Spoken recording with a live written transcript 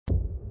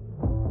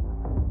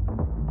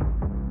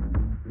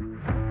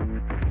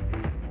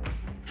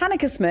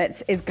Hanneke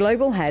Smits is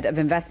Global Head of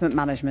Investment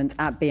Management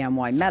at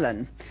BNY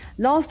Mellon.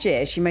 Last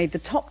year, she made the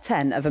top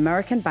 10 of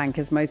American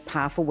bankers' most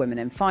powerful women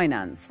in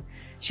finance.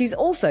 She's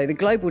also the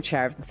global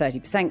chair of the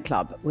 30%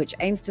 Club, which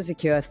aims to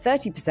secure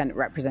 30%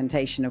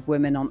 representation of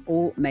women on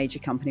all major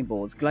company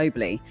boards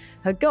globally.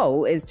 Her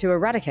goal is to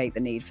eradicate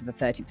the need for the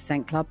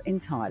 30% Club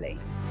entirely.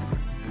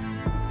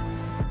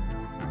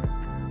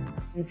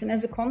 And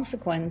as a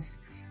consequence,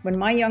 when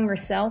my younger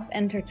self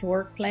entered the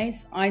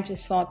workplace, I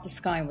just thought the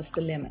sky was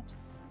the limit.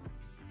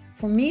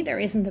 For me, there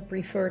isn't a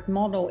preferred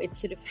model.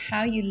 It's sort of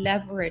how you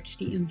leverage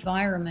the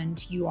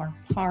environment you are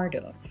part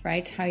of,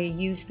 right? How you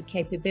use the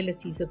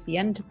capabilities of the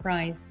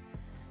enterprise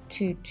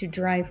to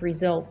drive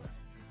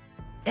results.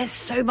 There's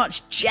so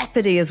much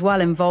jeopardy as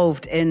well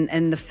involved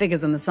in the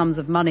figures and the sums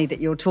of money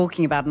that you're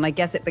talking about. And I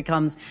guess it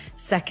becomes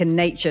second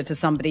nature to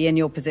somebody in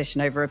your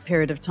position over a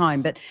period of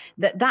time. But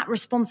that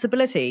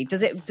responsibility,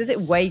 does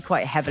it weigh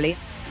quite heavily?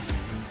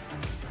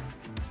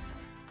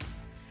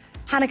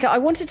 Hanneke, I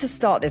wanted to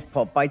start this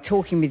pod by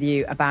talking with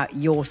you about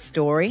your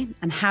story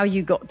and how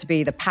you got to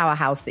be the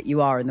powerhouse that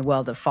you are in the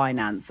world of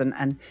finance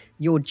and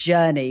your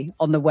journey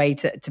on the way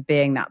to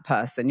being that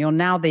person. You're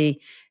now the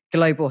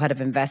Global Head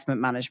of Investment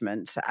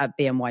Management at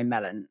BNY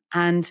Mellon.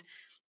 And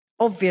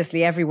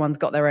obviously, everyone's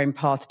got their own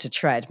path to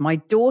tread. My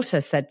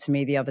daughter said to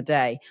me the other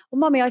day, well,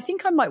 Mummy, I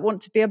think I might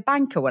want to be a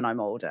banker when I'm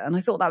older. And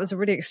I thought that was a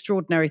really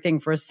extraordinary thing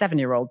for a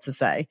 7-year-old to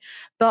say.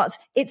 But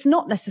it's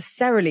not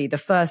necessarily the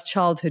first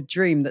childhood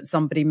dream that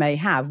somebody may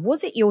have.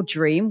 Was it your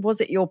dream?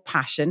 Was it your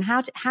passion?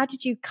 How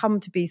did you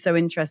come to be so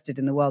interested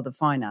in the world of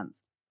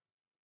finance?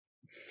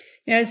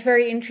 You know, it's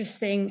very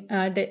interesting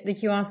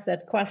that you asked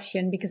that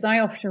question because I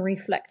often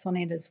reflect on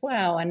it as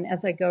well. And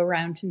as I go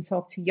around and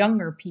talk to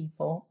younger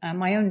people,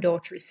 my own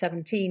daughter is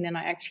 17 and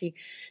I actually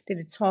did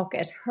a talk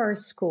at her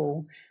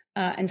school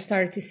and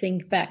started to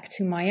think back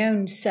to my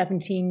own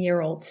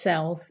 17-year-old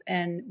self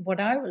and what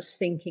I was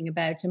thinking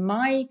about. And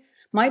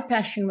my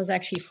passion was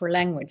actually for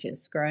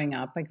languages growing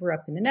up. I grew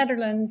up in the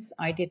Netherlands.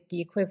 I did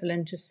the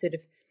equivalent of sort of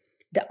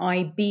the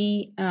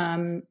IB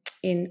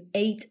in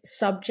 8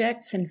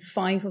 subjects, and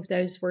 5 of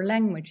those were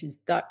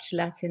languages: Dutch,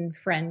 Latin,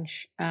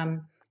 French,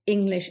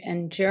 English,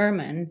 and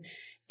German.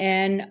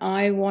 And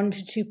I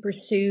wanted to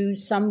pursue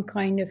some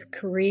kind of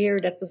career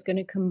that was going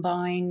to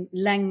combine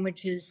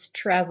languages,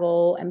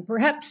 travel, and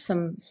perhaps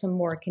some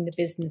work in the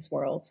business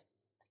world.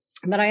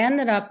 But I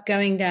ended up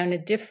going down a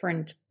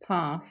different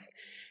path,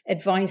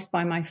 advised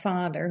by my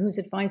father, whose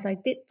advice I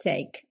did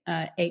take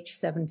age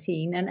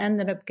 17, and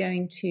ended up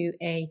going to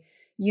a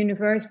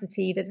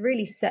university that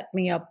really set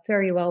me up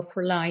very well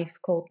for life,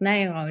 called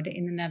Nijrode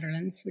in the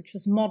Netherlands, which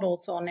was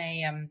modeled on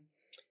a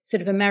sort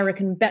of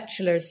American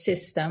bachelor's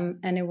system.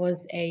 And it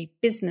was a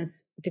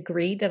business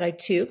degree that I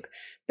took,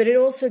 but it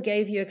also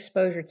gave you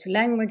exposure to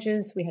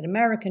languages. We had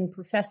American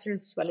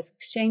professors as well as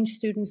exchange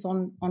students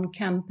on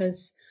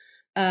campus.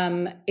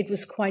 It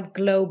was quite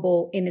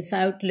global in its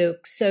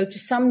outlook. So to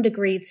some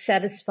degree, it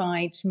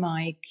satisfied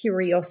my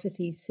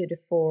curiosity sort of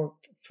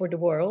for the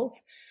world.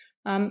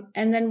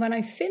 And then when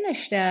I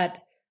finished that,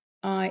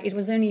 it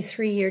was only a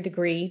 3-year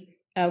degree,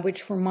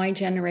 which for my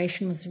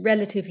generation was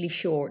relatively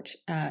short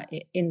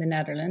in the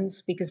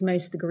Netherlands because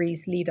most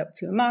degrees lead up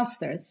to a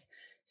master's.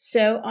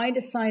 So I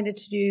decided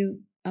to do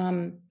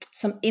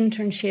some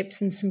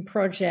internships and some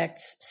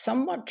projects,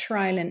 somewhat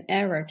trial and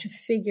error, to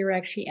figure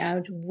actually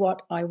out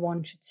what I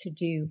wanted to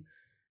do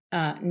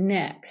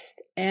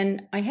next.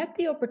 And I had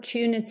the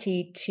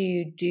opportunity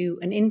to do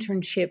an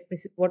internship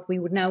with what we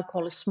would now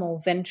call a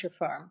small venture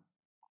firm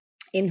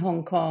in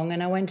Hong Kong.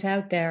 And I went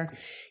out there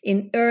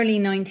in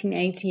early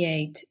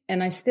 1988.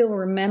 And I still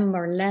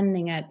remember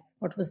landing at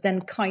what was then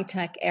Kai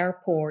Tak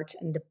Airport,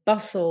 and the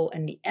bustle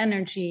and the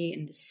energy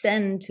and the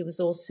scent. It was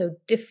all so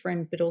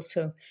different, but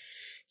also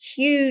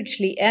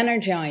hugely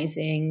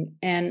energizing.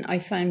 And I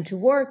found the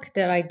work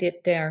that I did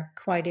there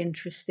quite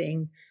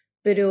interesting,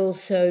 but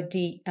also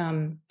the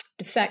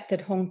fact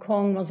that Hong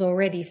Kong was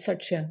already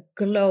such a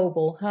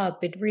global hub.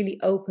 It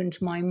really opened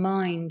my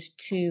mind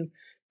to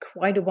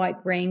quite a wide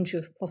range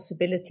of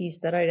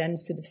possibilities that I then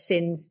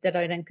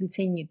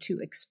continued to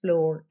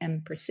explore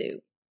and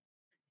pursue.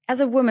 As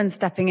a woman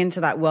stepping into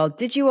that world,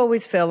 did you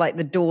always feel like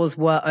the doors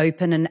were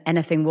open and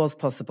anything was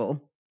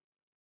possible?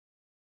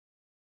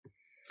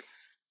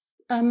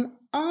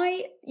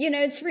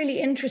 It's really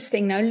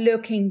interesting now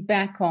looking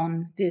back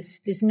on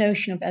this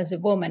notion of as a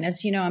woman.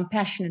 As you know, I'm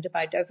passionate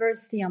about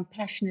diversity. I'm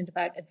passionate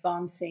about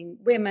advancing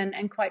women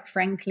and, quite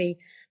frankly,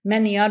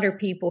 many other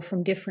people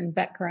from different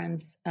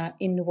backgrounds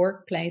in the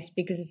workplace,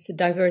 because it's the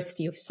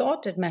diversity of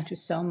thought that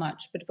matters so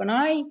much. But when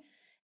I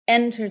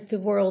entered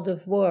the world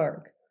of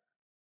work,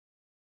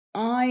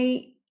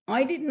 I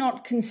did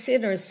not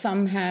consider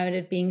somehow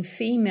that being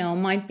female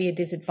might be a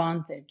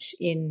disadvantage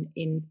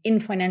in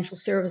financial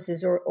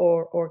services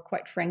or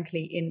quite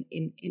frankly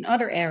in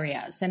other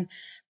areas. And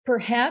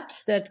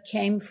perhaps that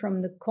came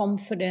from the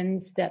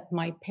confidence that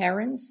my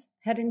parents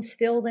had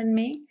instilled in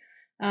me.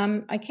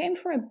 I came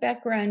from a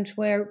background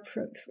where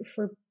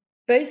for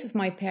both of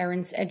my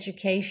parents,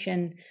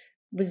 education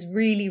was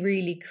really,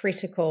 really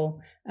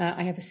critical.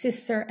 I have a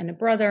sister and a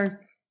brother,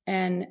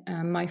 and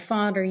my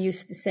father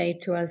used to say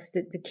to us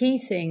that the key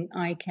thing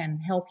I can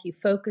help you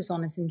focus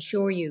on is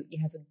ensure you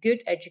have a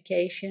good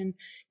education.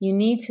 You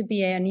need to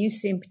be, and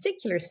used to in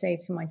particular say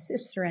to my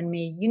sister and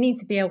me, you need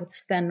to be able to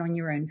stand on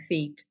your own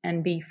feet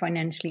and be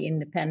financially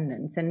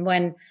independent. And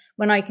when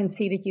I can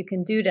see that you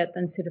can do that,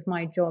 then sort of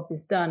my job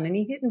is done. And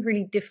he didn't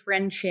really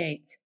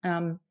differentiate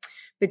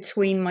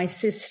between my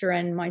sister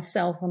and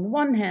myself on the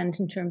one hand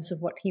in terms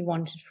of what he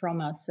wanted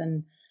from us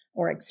and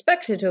or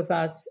expected of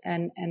us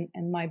and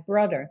my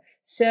brother.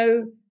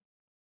 So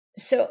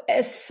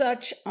as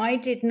such, I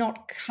did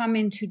not come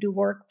into the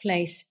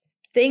workplace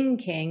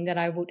thinking that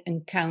I would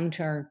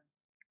encounter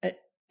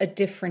a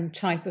different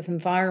type of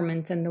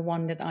environment than the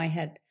one that I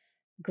had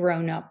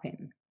grown up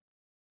in.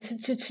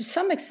 To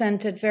some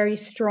extent, that very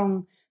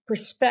strong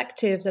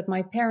perspective that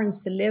my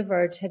parents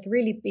delivered had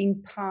really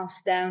been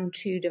passed down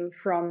to them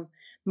from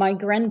my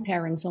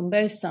grandparents on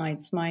both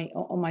sides.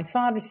 On my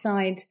father's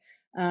side,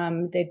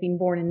 they'd been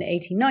born in the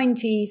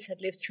 1890s,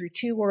 had lived through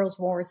 2 world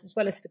wars, as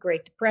well as the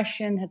Great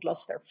Depression, had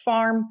lost their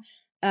farm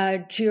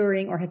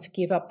during, or had to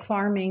give up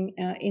farming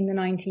in the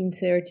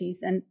 1930s.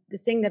 And the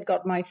thing that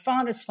got my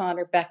father's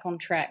father back on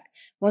track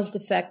was the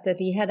fact that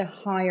he had a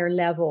higher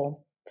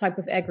level type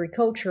of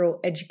agricultural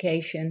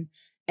education,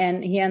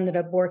 and he ended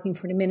up working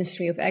for the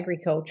Ministry of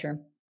Agriculture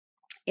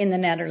in the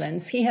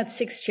Netherlands. He had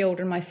 6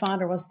 children. My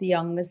father was the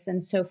youngest.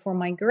 And so for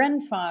my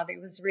grandfather,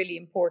 it was really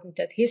important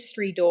that his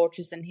 3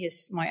 daughters and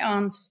my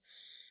aunts,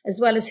 as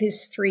well as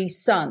his 3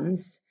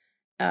 sons,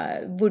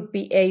 would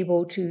be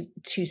able to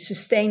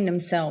sustain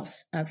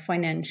themselves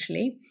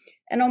financially.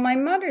 And on my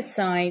mother's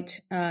side,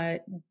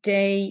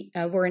 they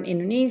were in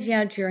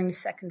Indonesia during the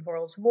Second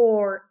World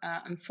War,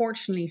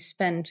 unfortunately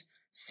spent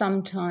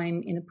some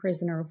time in a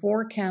prisoner of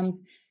war camp,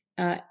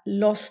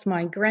 lost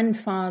my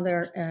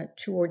grandfather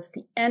towards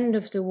the end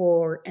of the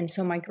war. And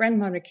so my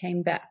grandmother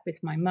came back with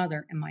my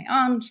mother and my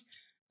aunt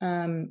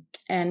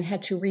and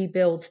had to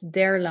rebuild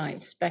their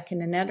lives back in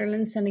the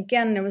Netherlands. And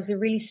again, there was a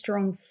really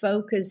strong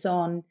focus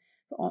on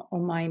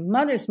my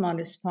mother's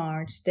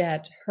part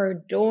that her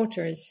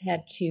daughters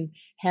had to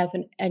have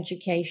an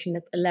education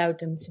that allowed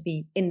them to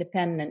be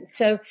independent.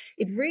 So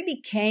it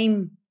really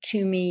came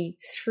to me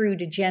through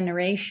the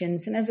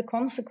generations. And as a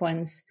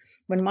consequence,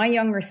 when my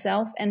younger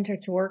self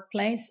entered the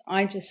workplace,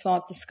 I just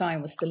thought the sky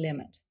was the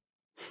limit.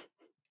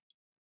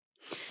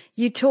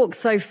 You talk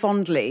so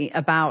fondly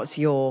about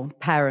your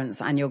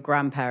parents and your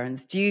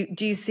grandparents. Do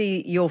you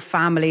see your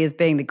family as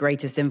being the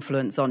greatest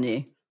influence on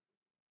you?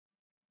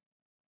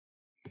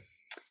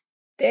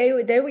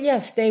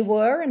 Yes, they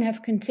were and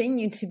have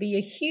continued to be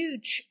a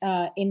huge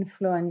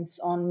influence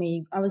on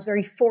me. I was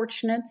very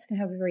fortunate to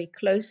have a very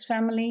close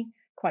family,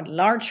 quite a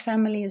large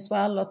family as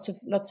well, lots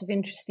of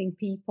interesting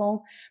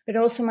people. But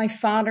also my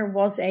father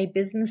was a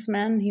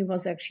businessman. He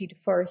was actually the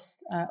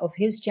first of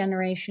his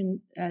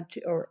generation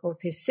or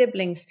of his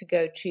siblings to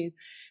go to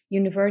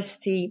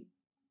university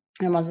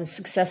and was a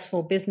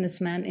successful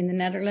businessman in the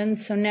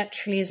Netherlands. So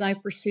naturally, as I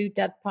pursued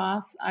that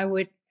path,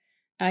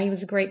 he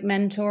was a great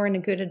mentor and a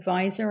good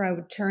advisor. I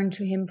would turn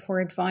to him for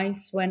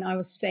advice when I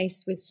was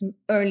faced with some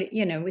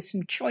with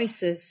some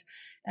choices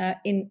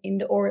in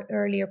the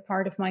earlier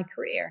part of my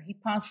career. He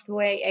passed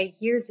away 8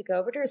 years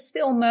ago, but there are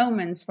still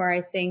moments where I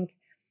think,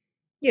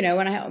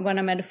 when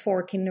I'm at a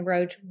fork in the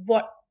road,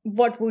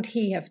 what would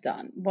he have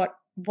done?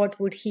 What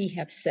would he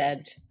have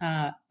said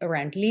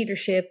around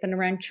leadership and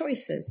around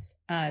choices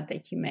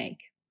that you make?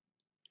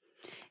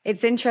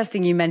 It's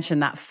interesting you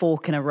mentioned that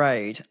fork in a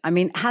road. I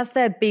mean, has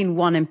there been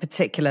one in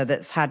particular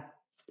that's had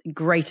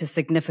greater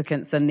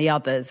significance than the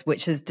others,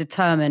 which has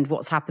determined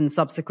what's happened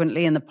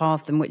subsequently in the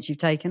path in which you've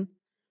taken?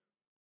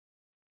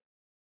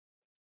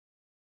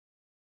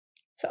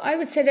 So I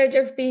would say that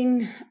there have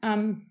been,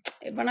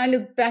 when I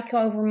look back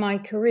over my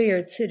career,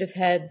 it sort of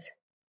had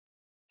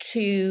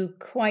 2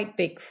 quite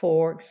big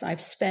forks.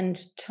 I've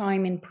spent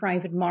time in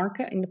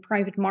the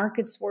private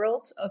markets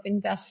world of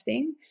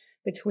investing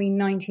between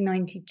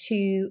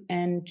 1992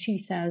 and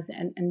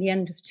 2000 and the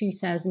end of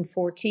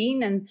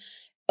 2014. And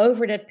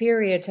over that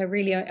period,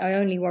 I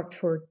only worked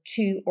for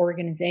 2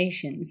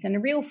 organizations. And a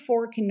real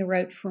fork in the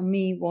road for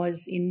me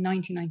was in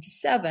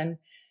 1997,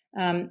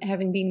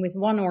 having been with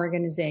one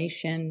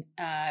organization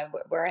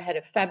where I had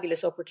a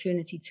fabulous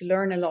opportunity to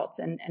learn a lot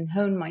and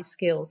hone my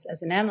skills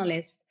as an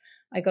analyst.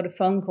 I got a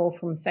phone call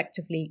from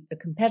effectively a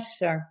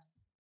competitor,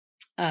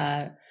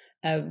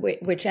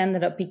 which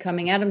ended up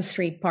becoming Adams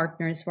Street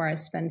Partners, where I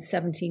spent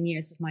 17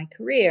 years of my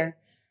career,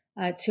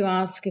 to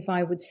ask if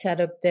I would set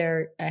up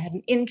I had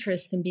an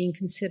interest in being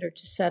considered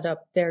to set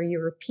up their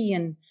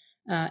European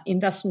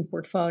investment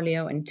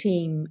portfolio and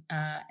team,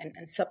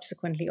 and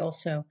subsequently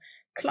also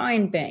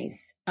client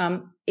base.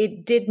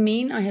 It did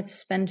mean I had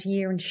spent a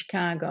year in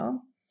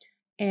Chicago,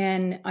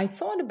 and I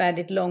thought about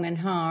it long and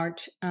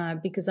hard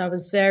because I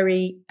was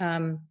very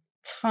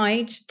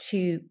tied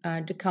to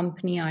the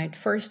company I had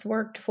first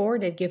worked for.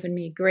 They'd given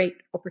me a great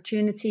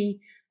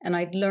opportunity, and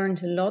I'd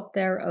learned a lot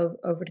there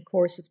over the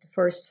course of the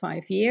first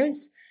 5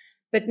 years.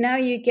 But now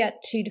you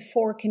get to the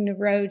fork in the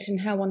road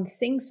and how one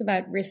thinks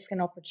about risk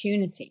and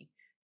opportunity.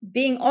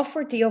 Being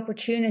offered the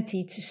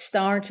opportunity to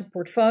start a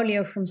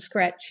portfolio from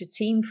scratch, a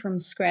team from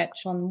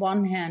scratch, on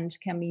one hand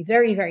can be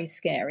very, very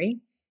scary,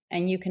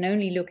 and you can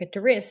only look at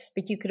the risks,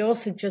 but you could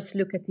also just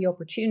look at the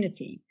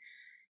opportunity.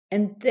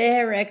 And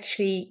there,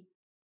 actually,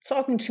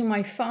 talking to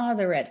my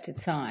father at the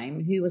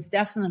time, who was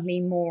definitely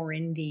more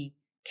in the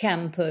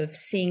camp of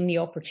seeing the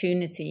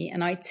opportunity,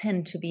 and I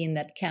tend to be in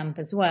that camp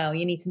as well.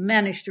 You need to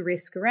manage the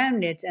risk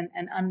around it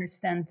and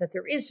understand that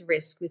there is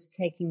risk with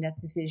taking that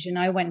decision.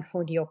 I went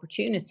for the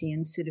opportunity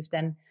and sort of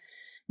then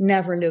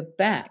never looked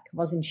back.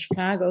 Was in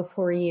Chicago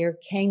for a year,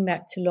 came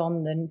back to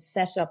London,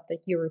 set up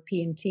that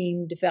European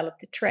team,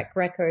 developed a track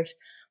record,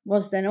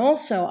 was then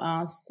also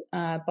asked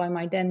by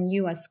my then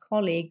US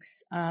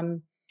colleagues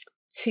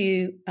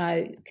to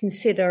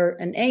consider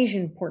an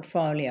Asian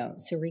portfolio.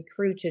 So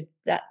recruited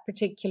that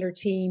particular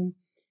team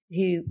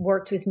who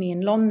worked with me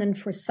in London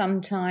for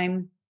some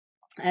time.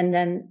 And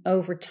then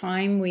over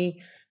time,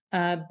 we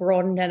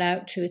broadened that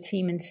out to a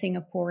team in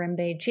Singapore and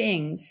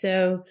Beijing.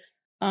 So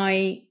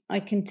I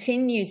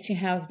continue to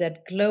have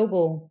that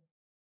global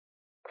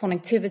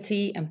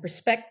connectivity and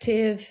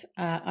perspective.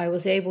 I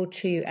was able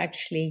to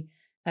actually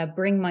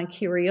bring my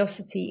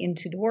curiosity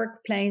into the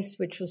workplace,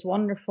 which was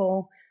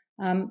wonderful.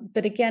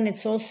 But again,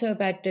 it's also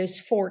about those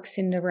forks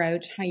in the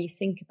road, how you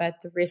think about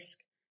the risk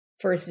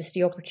versus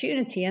the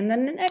opportunity. And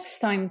then the next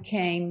time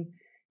came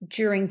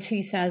during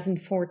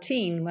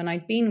 2014, when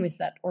I'd been with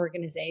that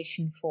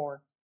organization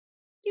for,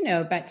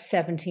 about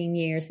 17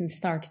 years and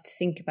started to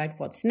think about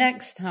what's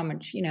next, how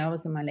much, I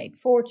was in my late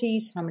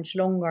 40s, how much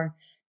longer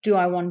do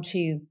I want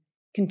to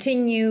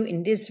continue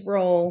in this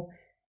role?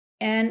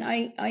 And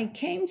I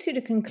came to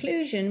the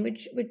conclusion,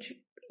 which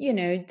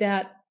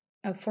that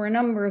for a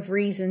number of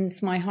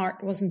reasons, my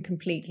heart wasn't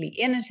completely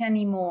in it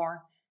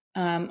anymore.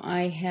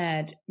 I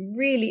had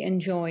really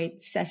enjoyed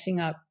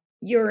setting up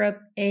Europe,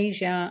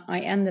 Asia.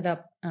 I ended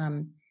up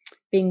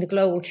being the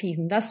global chief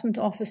investment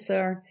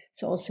officer,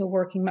 so also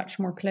working much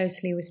more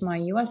closely with my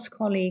US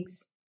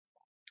colleagues,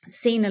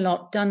 seen a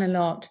lot, done a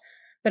lot,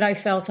 but I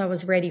felt I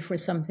was ready for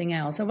something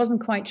else. I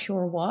wasn't quite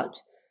sure what.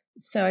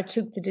 So I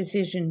took the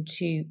decision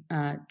to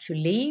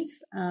leave,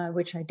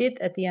 which I did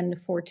at the end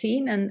of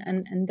 14,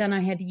 and then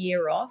I had a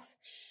year off.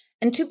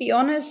 And to be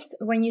honest,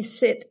 when you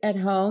sit at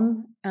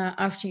home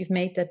after you've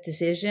made that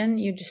decision,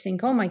 you just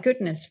think, oh my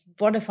goodness,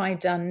 what have I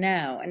done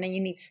now? And then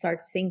you need to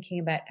start thinking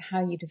about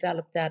how you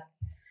develop that,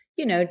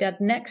 that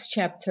next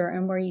chapter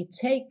and where you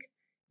take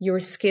your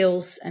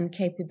skills and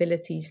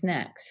capabilities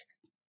next.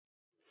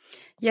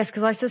 Yes,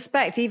 because I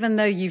suspect even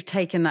though you've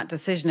taken that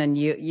decision and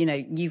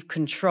you've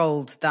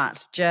controlled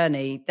that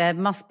journey, there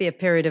must be a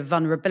period of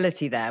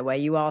vulnerability there where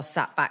you are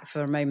sat back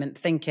for a moment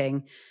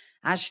thinking,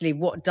 actually,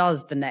 what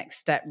does the next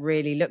step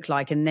really look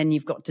like? And then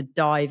you've got to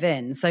dive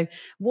in. So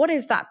what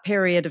is that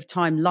period of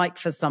time like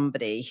for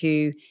somebody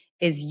who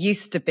is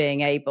used to being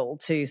able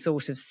to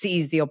sort of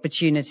seize the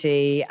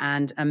opportunity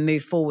and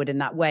move forward in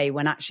that way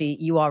when actually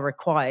you are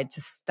required to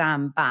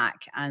stand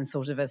back and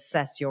sort of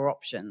assess your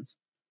options?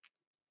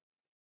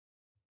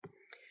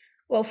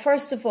 Well,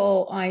 first of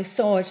all, I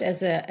saw it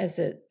as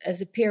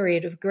a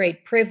period of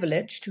great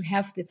privilege to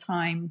have the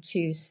time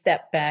to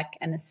step back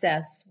and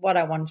assess what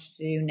I wanted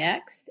to do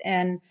next.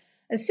 And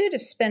I sort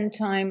of spent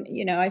time,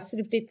 I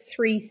sort of did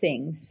three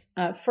things.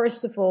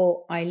 First of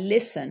all, I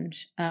listened.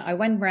 I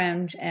went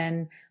round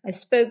and I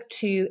spoke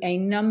to a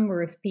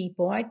number of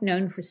people I'd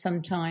known for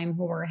some time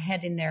who were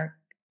ahead of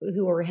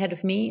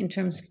me in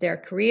terms of their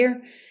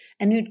career,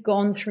 and who'd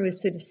gone through a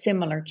sort of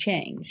similar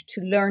change, to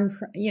learn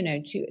from,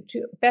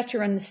 to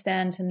better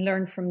understand and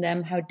learn from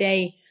them how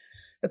they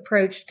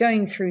approached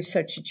going through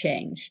such a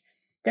change.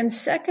 Then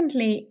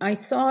secondly, I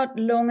thought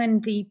long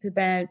and deep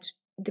about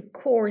the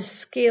core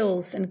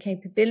skills and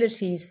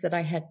capabilities that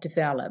I had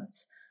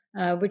developed,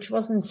 which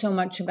wasn't so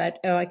much about,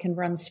 I can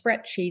run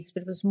spreadsheets,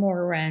 but it was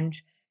more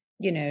around,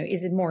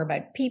 is it more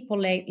about people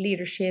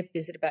leadership?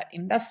 Is it about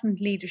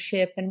investment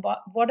leadership? And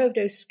what of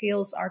those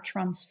skills are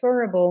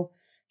transferable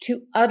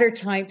to other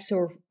types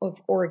of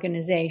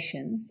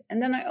organizations?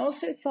 And then I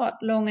also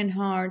thought long and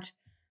hard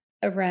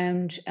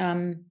around,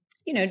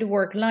 the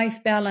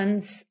work-life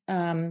balance,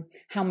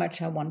 how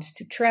much I wanted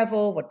to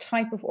travel, what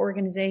type of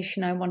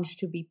organization I wanted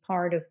to be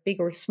part of, big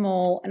or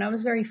small. And I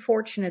was very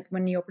fortunate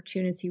when the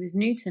opportunity with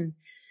Newton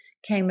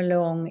came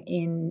along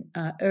in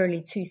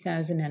early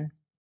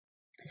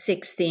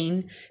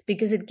 2016,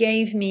 because it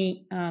gave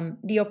me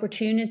the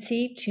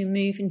opportunity to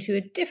move into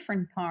a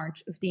different part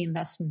of the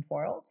investment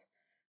world,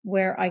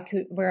 where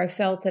I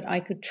felt that I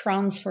could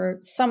transfer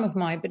some of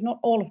my, but not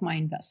all of my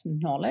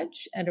investment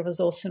knowledge. And there was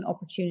also an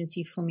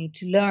opportunity for me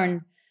to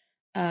learn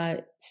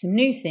some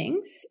new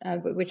things,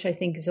 which I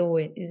think is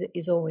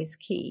always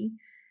key.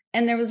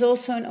 And there was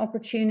also an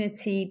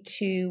opportunity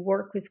to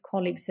work with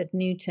colleagues at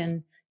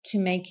Newton to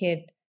make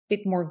it a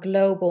bit more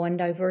global and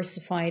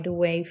diversify it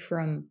away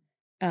from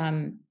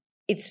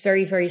its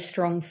very, very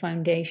strong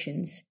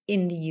foundations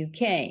in the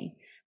UK.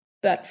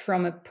 But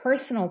from a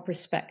personal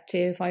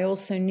perspective, I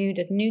also knew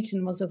that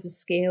Newton was of a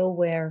scale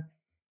where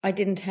I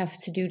didn't have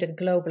to do that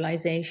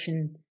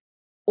globalization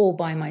all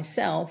by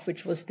myself,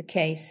 which was the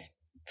case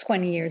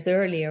 20 years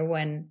earlier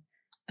when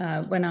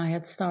I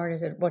had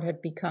started at what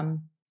had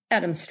become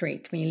Adam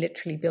Street, when you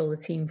literally build a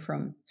team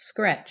from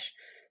scratch.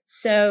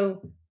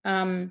 So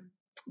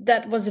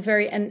that was a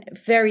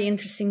very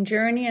interesting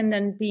journey. And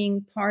then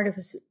being part of,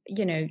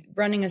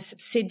 running a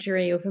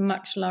subsidiary of a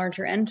much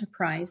larger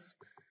enterprise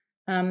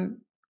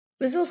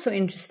was also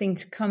interesting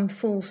to come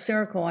full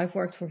circle. I've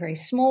worked for very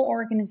small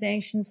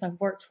organizations. I've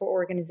worked for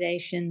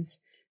organizations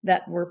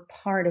that were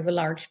part of a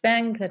large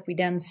bank that we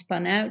then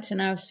spun out,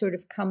 and I've sort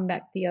of come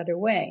back the other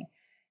way.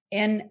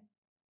 And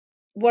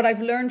what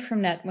I've learned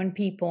from that, when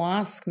people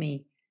ask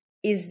me,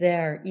 is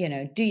there,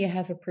 do you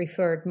have a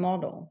preferred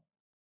model?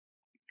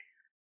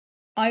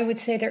 I would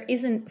say there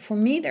isn't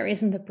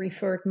a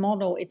preferred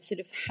model. It's sort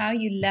of how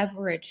you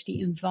leverage the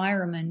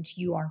environment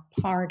you are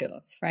part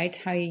of, right?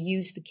 How you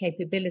use the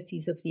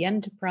capabilities of the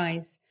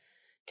enterprise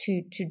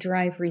to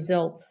drive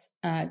results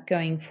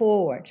going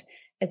forward.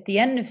 At the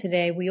end of the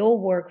day, we all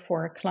work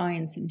for our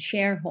clients and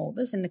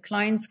shareholders, and the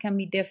clients can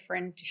be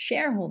different, the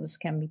shareholders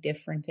can be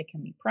different. They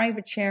can be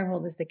private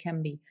shareholders, they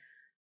can be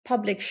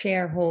public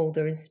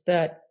shareholders,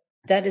 but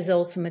that is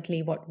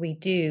ultimately what we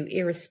do,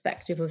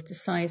 irrespective of the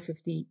size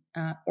of the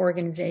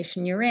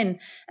organization you're in.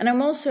 And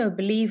I'm also a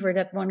believer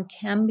that one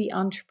can be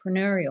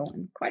entrepreneurial,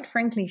 and quite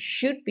frankly,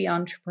 should be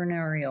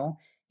entrepreneurial,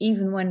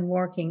 even when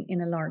working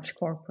in a large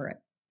corporate.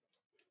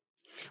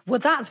 Well,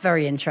 that's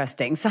very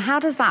interesting. So how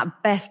does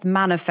that best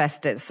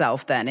manifest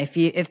itself then?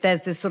 If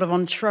there's this sort of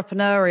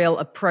entrepreneurial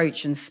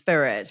approach and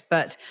spirit,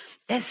 but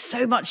there's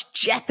so much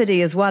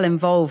jeopardy as well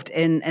involved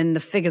in the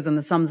figures and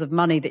the sums of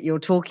money that you're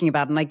talking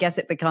about. And I guess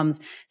it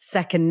becomes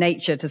second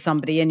nature to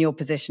somebody in your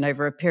position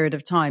over a period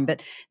of time.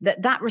 But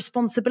that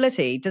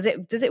responsibility, does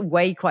it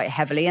weigh quite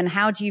heavily? And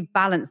how do you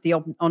balance the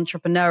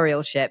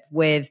entrepreneurship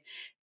with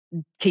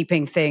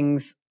keeping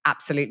things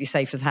absolutely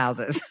safe as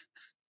houses?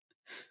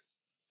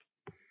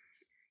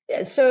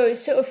 Yeah,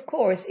 so of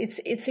course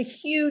it's a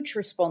huge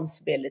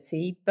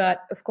responsibility,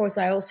 but of course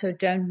I also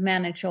don't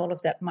manage all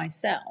of that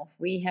myself.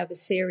 We have a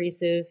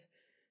series of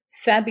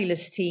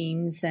fabulous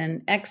teams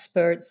and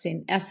experts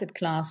in asset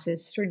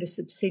classes through the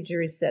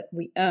subsidiaries that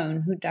we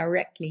own who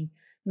directly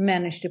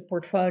manage the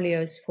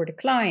portfolios for the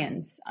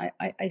clients.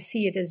 I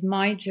see it as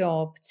my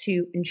job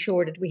to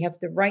ensure that we have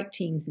the right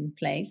teams in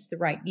place, the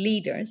right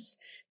leaders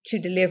to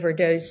deliver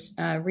those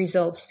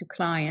results to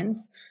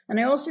clients. And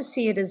I also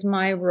see it as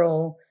my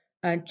role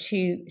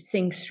to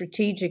think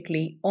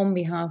strategically on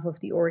behalf of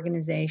the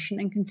organization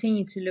and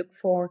continue to look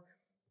for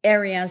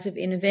areas of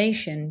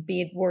innovation,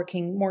 be it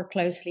working more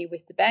closely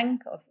with the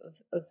bank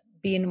of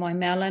BNY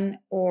Mellon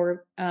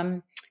or,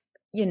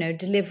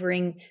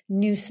 delivering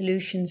new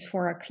solutions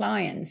for our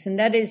clients. And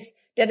that is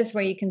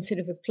where you can sort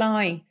of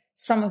apply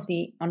some of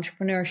the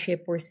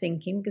entrepreneurship we're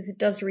thinking, because it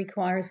does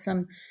require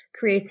some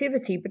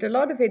creativity, but a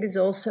lot of it is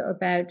also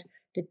about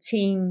the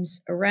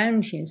teams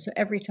around you. So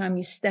every time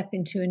you step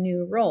into a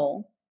new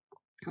role,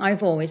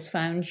 I've always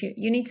found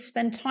you need to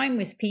spend time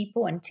with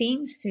people and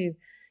teams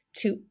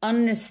to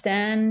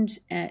understand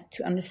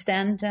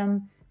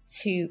them,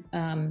 to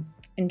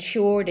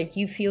ensure that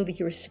you feel that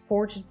you're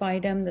supported by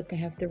them, that they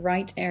have the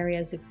right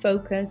areas of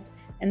focus,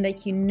 and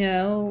that you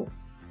know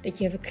that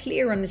you have a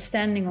clear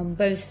understanding on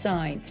both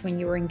sides when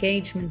your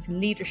engagement and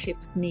leadership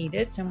is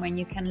needed, and when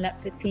you can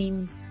let the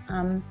teams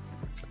run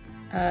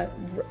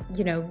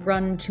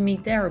to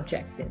meet their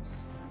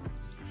objectives.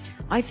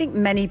 I think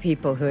many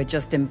people who are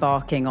just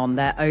embarking on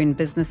their own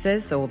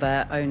businesses or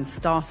their own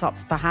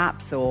startups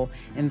perhaps, or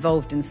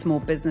involved in small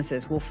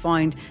businesses, will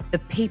find the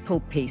people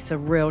piece a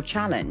real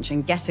challenge,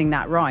 and getting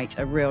that right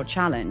a real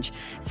challenge.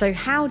 So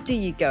how do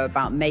you go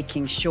about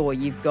making sure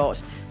you've got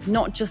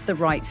not just the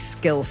right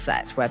skill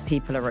set where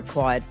people are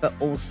required, but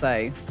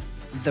also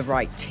the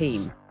right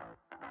team?